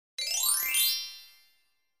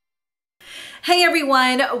Hey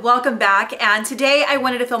everyone, welcome back, and today I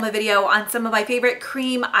wanted to film a video on some of my favorite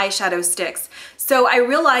cream eyeshadow sticks. So I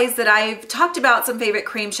realized that I've talked about some favorite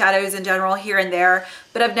cream shadows in general here and there,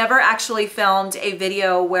 but I've never actually filmed a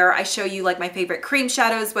video where I show you like my favorite cream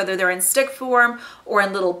shadows, whether they're in stick form or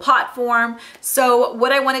in little pot form. So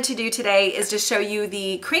what I wanted to do today is just show you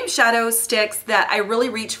the cream shadow sticks that I really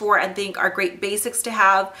reach for and think are great basics to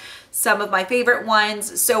have. Some of my favorite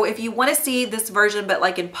ones. So if you want to see this version but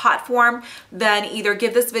like in pot form, then either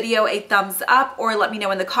give this video a thumbs up or let me know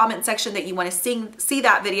in the comment section that you want to see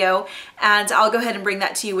that video, and I'll go ahead and bring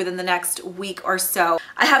that to you within the next week or so.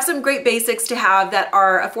 I have some great basics to have that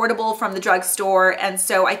are affordable from the drugstore, and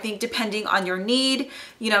so I think depending on your need,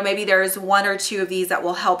 maybe there's one or two of these that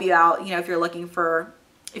will help you out,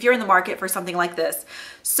 if you're in the market for something like this.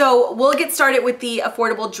 So we'll get started with the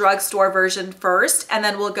affordable drugstore version first, and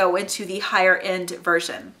then we'll go into the higher end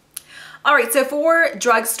version. All right, so for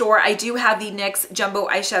drugstore, I do have the NYX Jumbo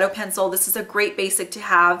Eyeshadow Pencil. This is a great basic to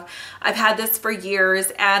have. I've had this for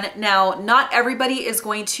years, and now not everybody is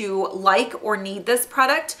going to like or need this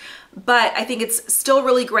product, but I think it's still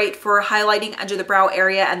really great for highlighting under the brow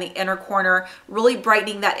area and the inner corner, really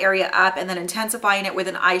brightening that area up and then intensifying it with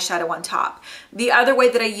an eyeshadow on top. The other way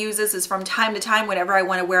that I use this is from time to time whenever I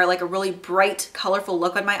want to wear like a really bright, colorful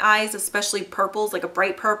look on my eyes, especially purples, like a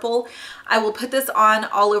bright purple. I will put this on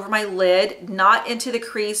all over my lid, not into the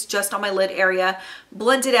crease, just on my lid area,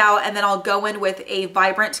 blend it out, and then I'll go in with a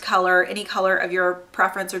vibrant color, any color of your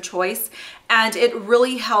preference or choice, and it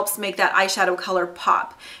really helps make that eyeshadow color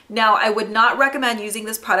pop. Now, I would not recommend using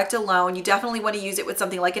this product alone. You definitely want to use it with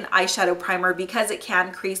something like an eyeshadow primer because it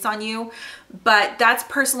can crease on you, but that's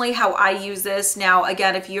personally how I use this. Now,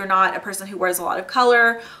 again, if you're not a person who wears a lot of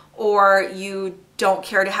color, or you don't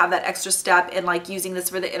care to have that extra step in like using this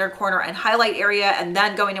for the inner corner and highlight area and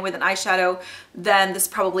then going in with an eyeshadow, then this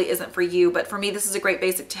probably isn't for you. But for me, this is a great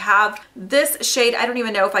basic to have. This shade, I don't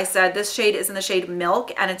even know if I said, this shade is in the shade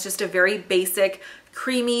Milk, and it's just a very basic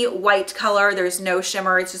creamy white color. There's no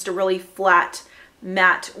shimmer. It's just a really flat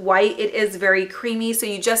matte white. It is very creamy, so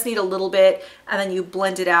you just need a little bit and then you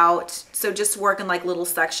blend it out. So just work in like little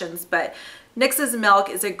sections, but NYX's Milk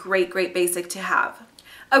is a great basic to have.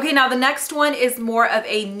 Okay, now the next one is more of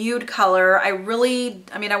a nude color. I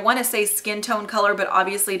want to say skin tone color, but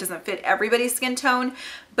obviously it doesn't fit everybody's skin tone,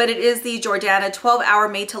 but it is the Jordana 12 Hour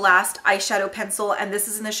Made to Last Eyeshadow Pencil, and this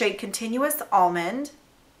is in the shade Continuous Almond.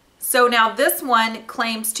 So now this one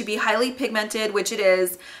claims to be highly pigmented, which it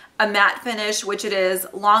is, a matte finish, which it is,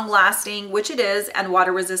 long lasting, which it is, and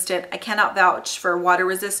water resistant. I cannot vouch for water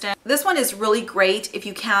resistant. This one is really great if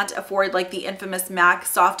you can't afford like the infamous MAC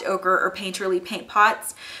Soft Ochre or Painterly paint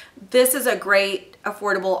pots. This is a great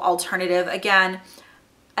affordable alternative. Again,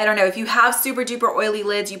 I don't know, if you have super duper oily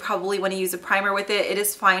lids, you probably want to use a primer with it. It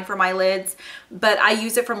is fine for my lids, but I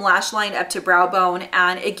use it from lash line up to brow bone,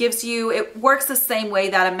 and it works the same way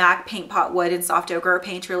that a MAC paint pot would in Soft Ochre or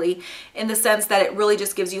Painterly, in the sense that it really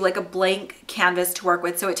just gives you like a blank canvas to work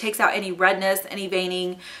with. So it takes out any redness, any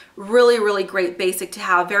veining. Really great basic to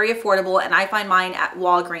have, very affordable, and I find mine at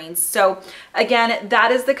Walgreens. So again,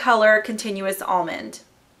 that is the color Continuous Almond.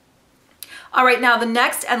 All right, now the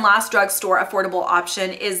next and last drugstore affordable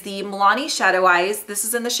option is the Milani Shadow Eyes. This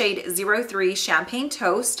is in the shade 03 Champagne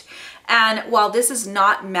Toast. And while this is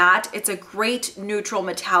not matte, it's a great neutral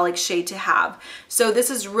metallic shade to have. So this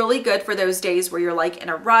is really good for those days where you're like in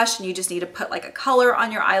a rush and you just need to put like a color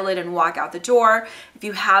on your eyelid and walk out the door. If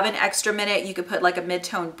you have an extra minute, you could put like a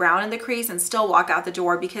mid-tone brown in the crease and still walk out the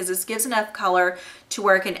door, because this gives enough color to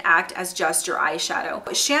where it can act as just your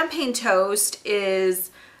eyeshadow. Champagne Toast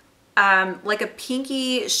is like a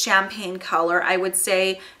pinky champagne color. I would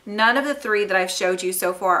say none of the three that I've showed you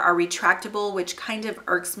so far are retractable, which kind of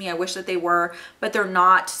irks me. I wish that they were, but they're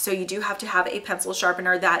not. So you do have to have a pencil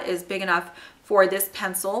sharpener that is big enough for this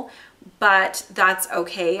pencil, but that's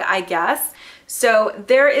okay, I guess. So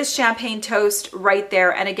there is Champagne Toast right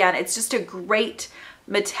there. And again, it's just a great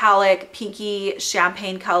metallic pinky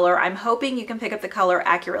champagne color. I'm hoping you can pick up the color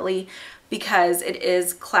accurately because it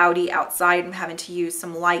is cloudy outside. I'm having to use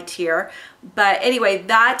some light here. But anyway,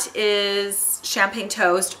 that is Champagne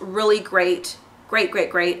Toast. Really great,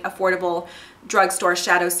 affordable drugstore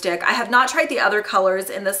shadow stick. I have not tried the other colors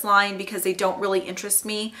in this line because they don't really interest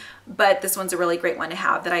me, but this one's a really great one to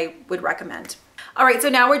have that I would recommend. All right, so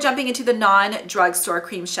now we're jumping into the non-drugstore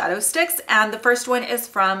cream shadow sticks, and the first one is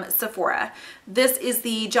from Sephora. This is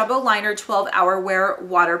the Jumbo Liner 12 Hour Wear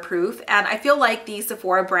Waterproof, and I feel like the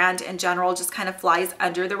Sephora brand in general just kind of flies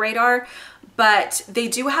under the radar. but they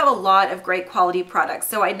do have a lot of great quality products.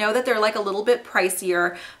 So I know that they're like a little bit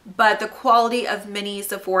pricier, but the quality of many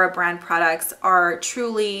Sephora brand products are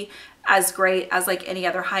truly as great as like any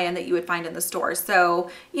other high-end that you would find in the store. So,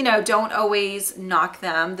 you know, don't always knock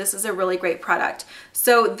them. This is a really great product.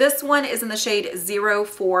 So this one is in the shade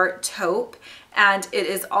 04 Taupe, and it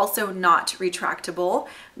is also not retractable,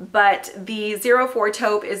 but the 04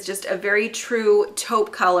 Taupe is just a very true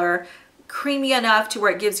taupe color, creamy enough to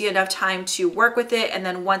where it gives you enough time to work with it, and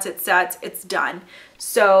then once it sets, it's done.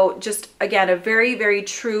 So just again, a very, very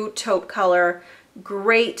true taupe color,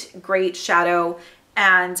 great, great shadow.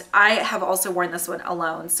 And I have also worn this one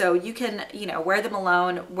alone. So you can, you know, wear them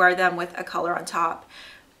alone, wear them with a color on top,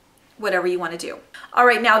 whatever you want to do. All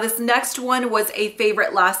right, now this next one was a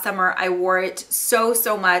favorite last summer. I wore it so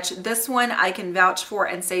much. This one I can vouch for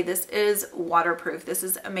and say this is waterproof. This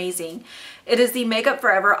is amazing. It is the Makeup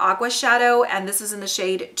Forever Aqua Shadow, and this is in the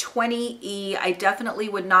shade 20E. I definitely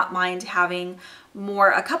would not mind having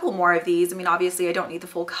a couple more of these. I mean, obviously I don't need the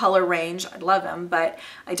full color range. I love them, but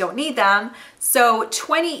I don't need them. So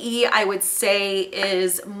 20E, I would say,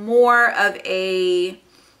 is more of a,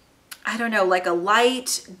 I don't know, like a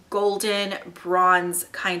light golden bronze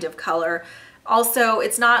kind of color. Also,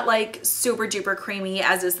 it's not like super duper creamy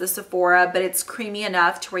as is the Sephora, but it's creamy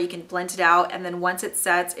enough to where you can blend it out, and then once it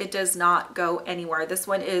sets, it does not go anywhere. This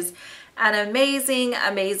one is an amazing,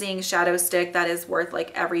 amazing shadow stick that is worth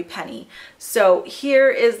like every penny. So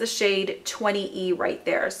here is the shade 20E right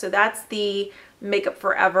there. So that's the Makeup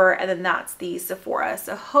Forever, and then that's the Sephora.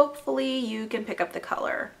 So hopefully you can pick up the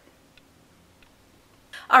color.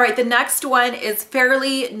 All right, the next one is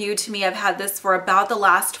fairly new to me. I've had this for about the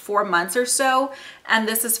last 4 months or so, and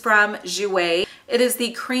this is from Jouer. It is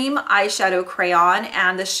the Cream Eyeshadow Crayon,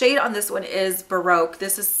 and the shade on this one is Baroque.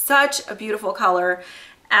 This is such a beautiful color,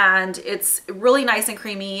 and it's really nice and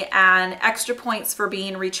creamy, and extra points for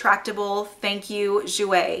being retractable. Thank you,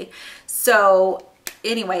 Jouer. So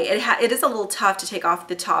anyway, it is a little tough to take off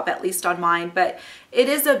the top, at least on mine, but it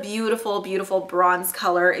is a beautiful, beautiful bronze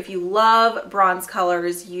color. If you love bronze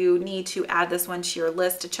colors, you need to add this one to your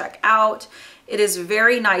list to check out. It is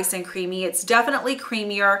very nice and creamy. It's definitely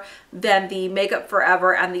creamier than the Makeup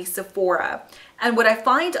Forever and the Sephora. And what I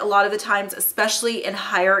find a lot of the times, especially in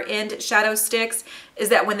higher end shadow sticks, is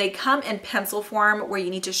that when they come in pencil form where you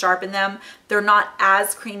need to sharpen them, they're not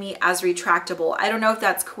as creamy as retractable. I don't know if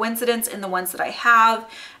that's coincidence in the ones that I have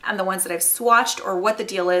and the ones that I've swatched or what the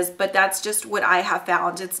deal is, but that's just what I have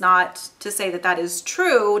found. It's not to say that that is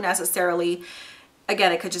true necessarily.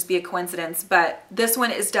 Again, it could just be a coincidence, but this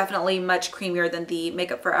one is definitely much creamier than the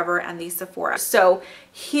Makeup Forever and the Sephora. So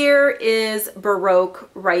here is Baroque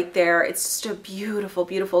right there. It's just a beautiful,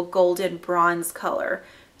 beautiful golden bronze color.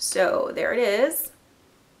 So there it is.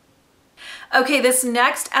 Okay, this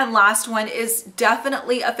next and last one is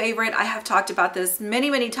definitely a favorite. I have talked about this many,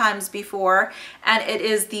 many times before, and it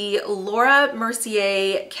is the Laura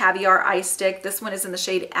Mercier Caviar Eye Stick. This one is in the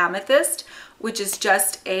shade Amethyst, which is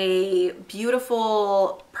just a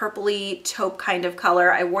beautiful purpley taupe kind of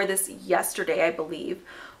color. I wore this yesterday, I believe,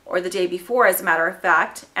 or the day before, as a matter of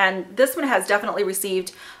fact. And this one has definitely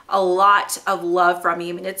received a lot of love from me.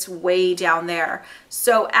 I mean, it's way down there.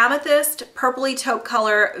 So Amethyst, purpley taupe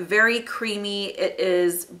color, very creamy. It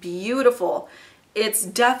is beautiful. It's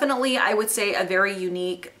definitely, I would say, a very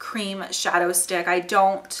unique cream shadow stick. I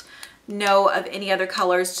don't know of any other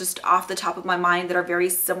colors just off the top of my mind that are very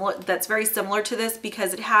similar, that's very similar to this,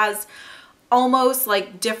 because it has almost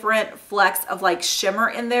like different flecks of like shimmer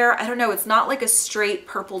in there. I don't know, it's not like a straight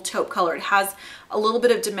purple taupe color. It has a little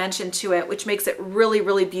bit of dimension to it, which makes it really,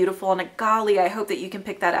 really beautiful. And golly, I hope that you can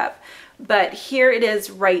pick that up. But here it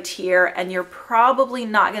is right here, and you're probably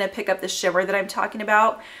not gonna pick up the shimmer that I'm talking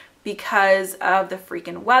about because of the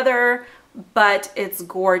freaking weather, but it's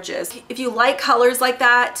gorgeous. If you like colors like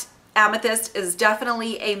that, Amethyst is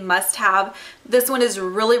definitely a must-have. This one is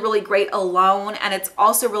really, really great alone, and it's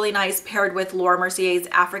also really nice paired with Laura Mercier's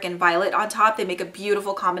African Violet on top. They make a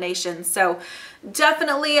beautiful combination. So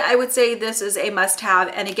definitely, I would say this is a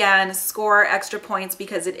must-have. And again, score extra points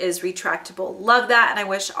because it is retractable. Love that, and I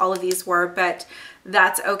wish all of these were, but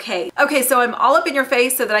that's okay. Okay, so I'm all up in your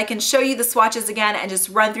face so that I can show you the swatches again and just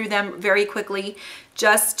run through them very quickly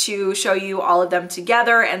just to show you all of them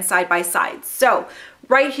together and side by side. So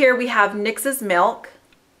right here we have NYX's Milk.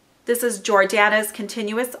 This is Jordana's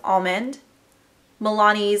Continuous Almond,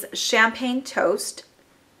 Milani's Champagne Toast,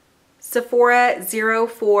 Sephora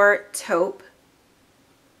 04 Taupe,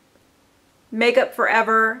 Makeup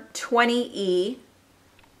Forever 20E,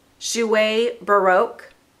 Jouer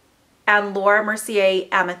Baroque, and Laura Mercier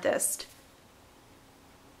Amethyst.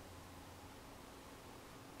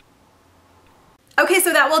 Okay,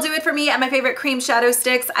 so that will do it for me and my favorite cream shadow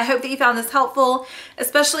sticks. I hope that you found this helpful,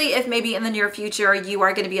 especially if maybe in the near future you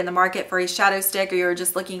are going to be in the market for a shadow stick or you're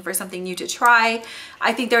just looking for something new to try.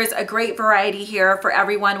 I think there's a great variety here for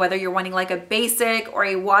everyone, whether you're wanting like a basic or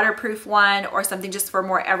a waterproof one or something just for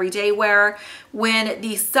more everyday wear. When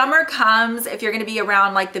the summer comes, if you're going to be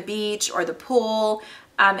around like the beach or the pool,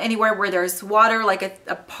 anywhere where there's water, like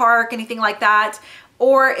a park, anything like that,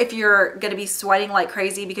 or if you're gonna be sweating like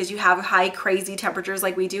crazy because you have high crazy temperatures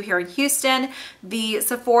like we do here in Houston, the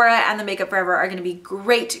Sephora and the Makeup Forever are gonna be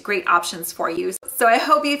great options for you. So I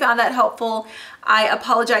hope you found that helpful. I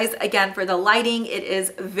apologize again for the lighting. It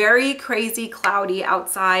is very crazy cloudy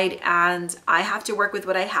outside and I have to work with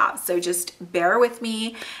what I have. So just bear with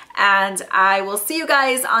me and I will see you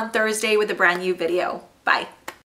guys on Thursday with a brand new video. Bye.